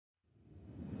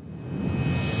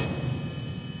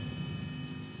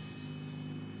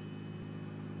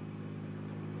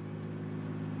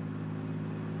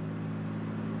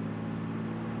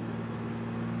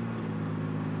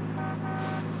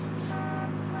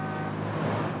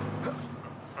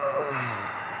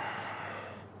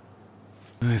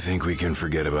I think we can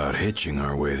forget about hitching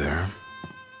our way there.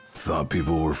 Thought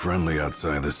people were friendly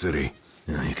outside the city.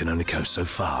 You can only go so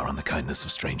far on the kindness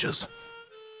of strangers.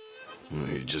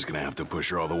 You're just gonna have to push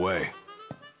her all the way.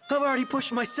 I've already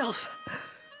pushed myself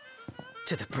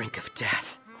to the brink of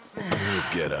death.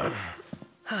 Get up.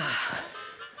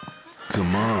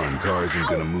 Come on, car isn't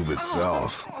gonna move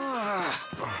itself.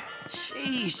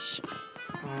 Sheesh.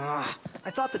 I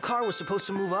thought the car was supposed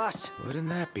to move us. Wouldn't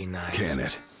that be nice? Can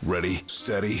it? Ready,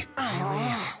 steady.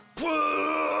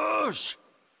 Push!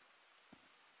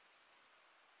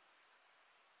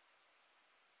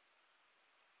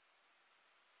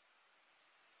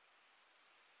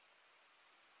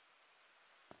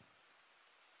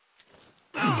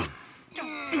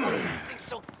 It's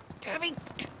so heavy.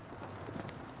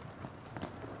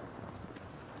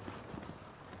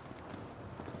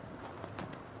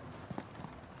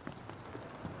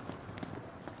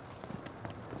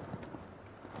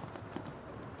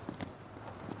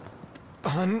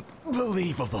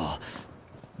 Unbelievable.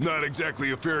 Not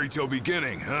exactly a fairy tale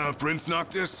beginning, huh, Prince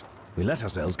Noctis? We let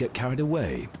ourselves get carried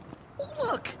away.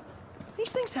 Look,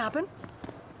 these things happen.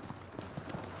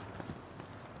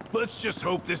 Let's just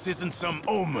hope this isn't some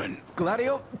omen.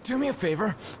 Gladio, do me a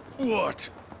favor. What?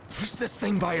 Push this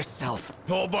thing by yourself.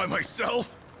 All by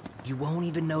myself? You won't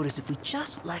even notice if we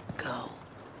just let go.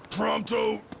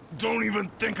 Prompto, don't even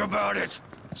think about it.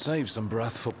 Save some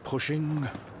breath for pushing.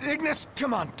 Ignis,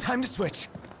 come on, time to switch.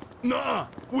 Nuh-uh,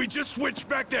 we just switched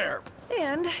back there.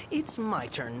 And it's my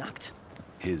turn, Noct.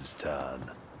 His turn.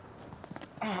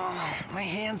 Oh, my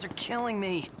hands are killing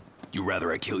me. You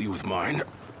rather I kill you with mine?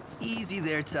 Easy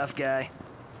there, tough guy.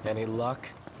 Any luck?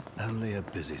 Only a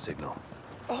busy signal.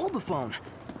 Hold the phone.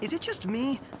 Is it just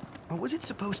me? Or was it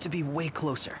supposed to be way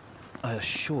closer? I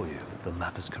assure you, the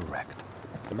map is correct.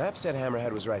 The map said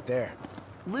Hammerhead was right there.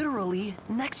 Literally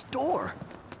next door.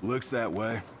 Looks that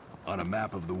way. On a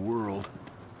map of the world.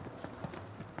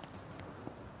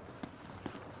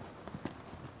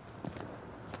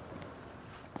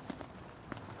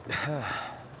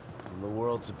 The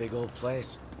world's a big old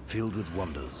place. Filled with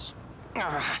wonders.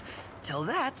 Tell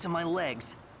that to my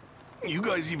legs. You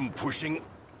guys even pushing?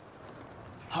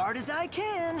 Hard as I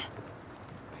can.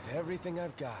 With everything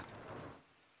I've got.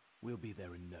 We'll be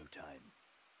there in no time.